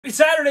Happy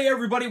Saturday,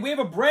 everybody. We have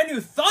a brand new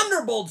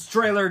Thunderbolts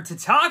trailer to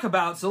talk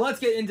about, so let's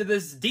get into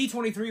this.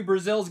 D23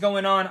 Brazil's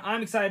going on.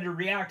 I'm excited to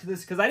react to this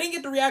because I didn't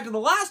get to react to the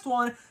last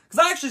one because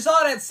I actually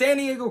saw it at San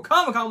Diego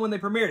Comic-Con when they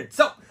premiered it.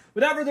 So,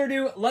 without further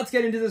ado, let's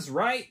get into this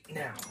right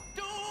now.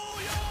 We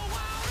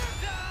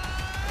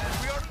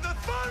are the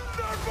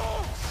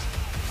Thunderbolts!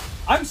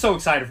 I'm so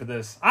excited for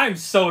this. I'm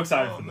so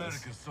excited for this.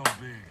 America's so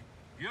big.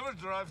 You ever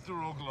drive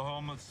through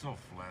Oklahoma? It's so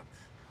flat.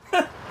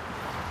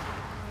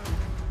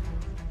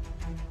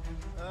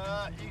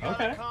 You got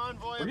Okay. a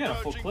convoy We're getting a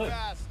full approaching clip.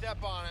 fast.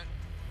 Step on it.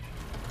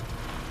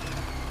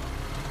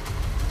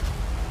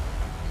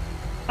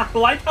 I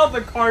like how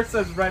the car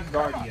says Red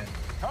Guardian.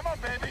 Come on,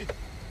 baby.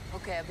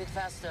 Okay, a bit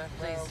faster,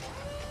 please.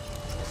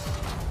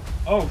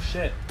 Oh,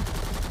 shit.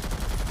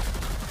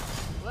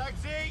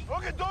 Lexi!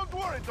 Okay, don't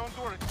worry, don't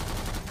worry.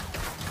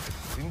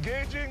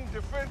 Engaging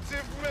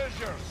defensive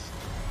measures.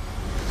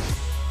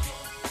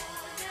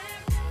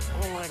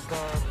 Oh my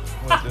god.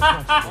 Wait, this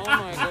one's Oh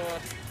my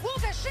god.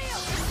 Walker,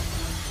 shield!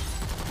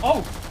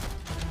 Oh!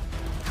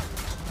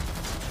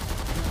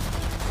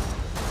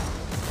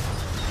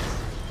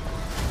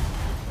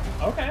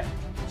 Okay.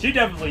 She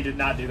definitely did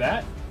not do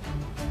that.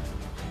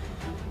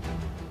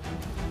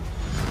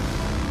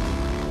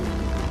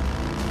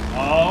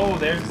 Oh,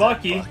 there's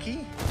Bucky.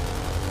 Bucky?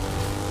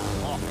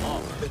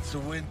 It's a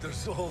Winter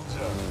Soldier.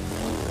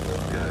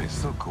 Yeah, he's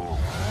so cool.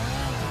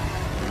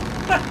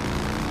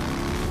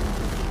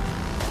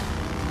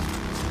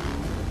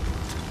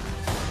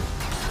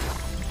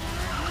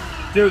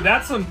 Dude,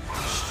 that's some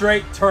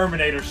straight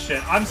Terminator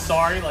shit. I'm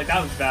sorry, like, that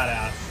was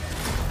badass.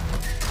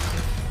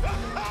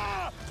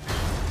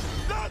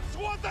 That's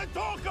what I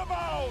talk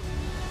about!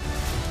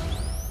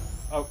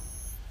 Oh.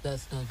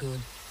 That's not good.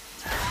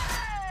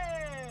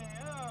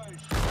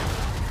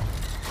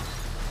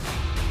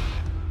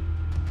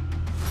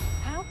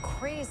 How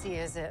crazy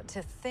is it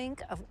to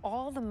think of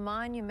all the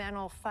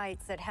monumental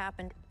fights that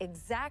happened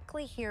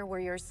exactly here where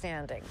you're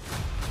standing?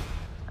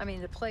 I mean,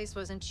 the place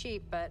wasn't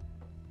cheap, but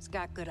it's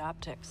got good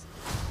optics.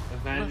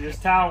 Avengers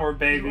Tower,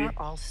 baby. You are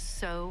all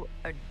so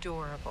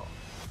adorable.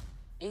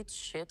 Eat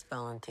shit,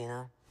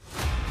 Valentina.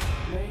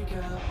 Make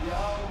up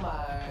your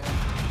mind.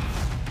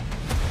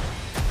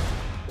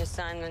 The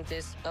assignment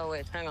is... Oh,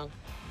 wait, hang on.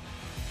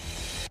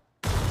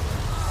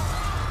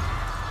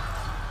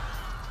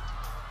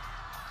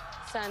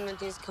 Assignment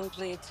is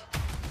complete.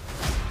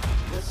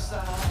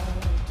 Decide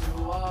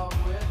to walk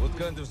with What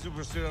kind of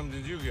super serum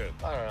did you get?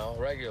 I don't know,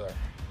 regular.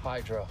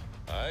 Hydro.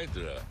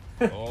 Hydra.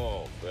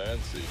 Oh,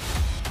 fancy.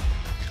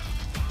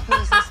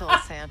 Who's this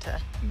old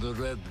Santa? The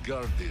Red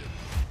Guardian.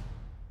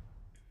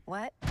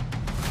 What?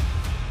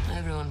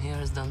 Everyone here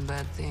has done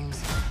bad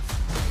things.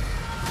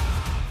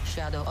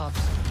 Shadow ops.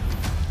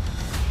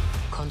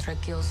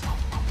 Contract kills.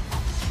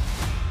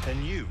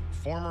 And you,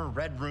 former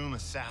Red Room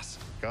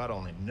assassin. God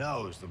only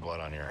knows the blood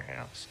on your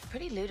hands.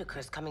 Pretty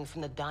ludicrous coming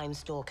from the dime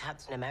store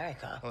Captain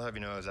America. I'll have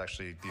you know I was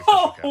actually the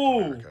official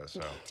Captain America,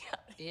 so.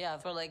 Yeah,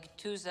 for like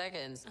 2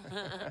 seconds.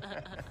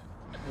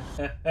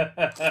 It's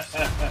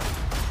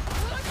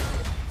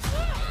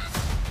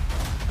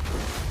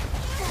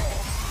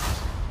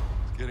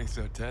getting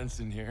so tense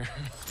in here.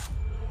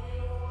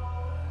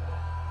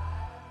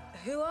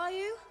 Who are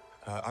you?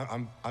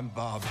 I'm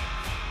Bob.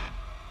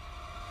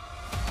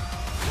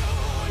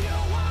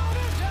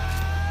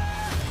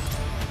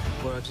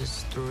 We're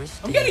just tourists.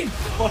 I'm getting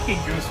fucking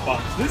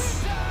goosebumps.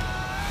 This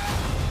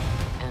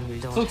And we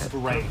don't looks have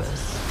great.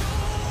 purpose.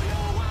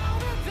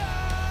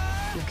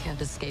 You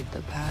can't escape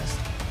the past.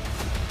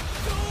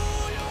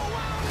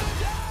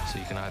 So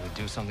you can either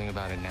do something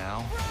about it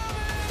now,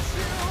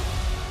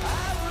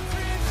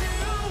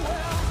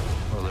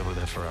 or live with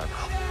it forever.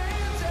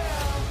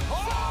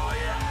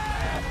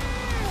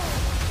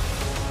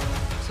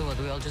 So what,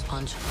 we all just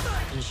punch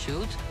and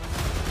shoot?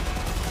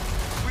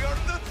 We are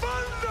the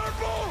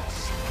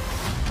Thunderbolts!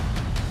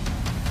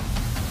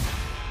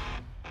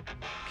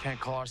 Can't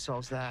call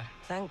ourselves that.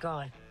 Thank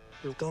God.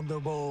 The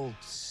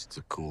Thunderbolts. It's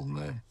a cool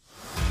name.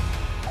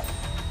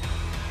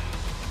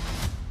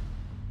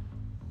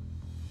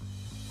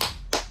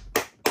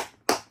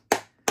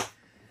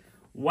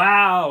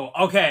 Wow.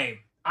 Okay.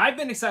 I've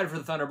been excited for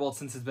the Thunderbolts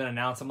since it's been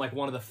announced. I'm like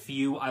one of the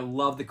few. I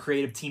love the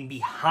creative team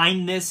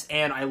behind this,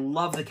 and I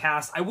love the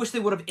cast. I wish they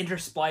would have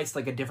interspliced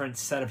like a different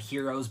set of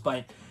heroes,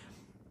 but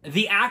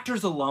the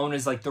actors alone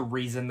is like the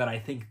reason that I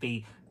think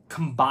they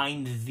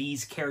combined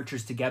these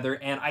characters together,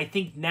 and I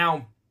think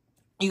now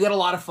you got a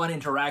lot of fun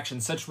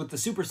interactions, such with the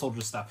Super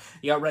Soldier stuff.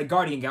 You got Red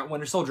Guardian, you got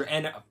Winter Soldier,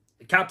 and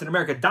Captain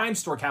America, Dime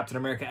Store Captain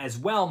America as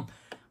well.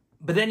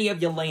 But then you have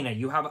Yelena,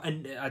 you have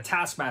a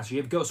Taskmaster,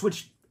 you have Ghost,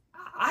 which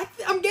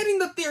I'm getting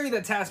the theory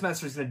that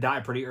Taskmaster is going to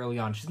die pretty early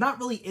on. She's not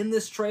really in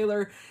this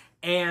trailer,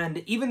 and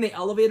even the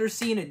elevator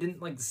scene, it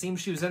didn't like seem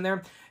she was in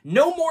there.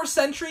 No more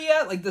Sentry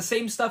yet, like the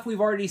same stuff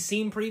we've already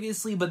seen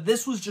previously, but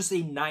this was just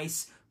a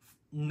nice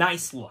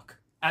look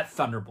at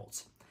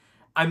Thunderbolts.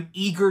 I'm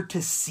eager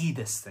to see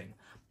this thing.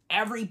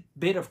 Every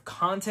bit of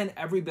content,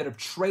 every bit of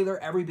trailer,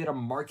 every bit of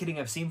marketing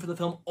I've seen for the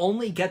film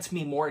only gets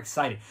me more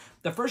excited.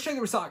 The first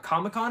trailer we saw at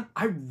Comic-Con,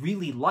 I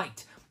really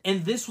liked.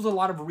 And this was a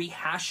lot of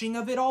rehashing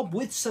of it all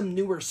with some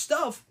newer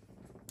stuff,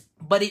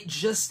 but it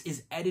just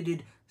is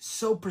edited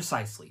so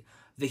precisely.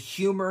 The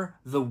humor,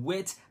 the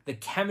wit, the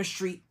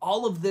chemistry,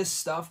 all of this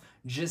stuff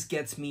just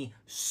gets me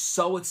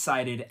so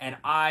excited, and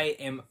I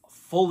am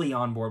fully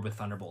on board with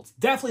Thunderbolts.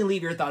 Definitely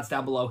leave your thoughts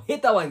down below.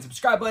 Hit that like and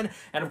subscribe button.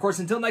 And of course,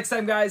 until next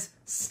time, guys,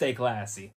 stay classy.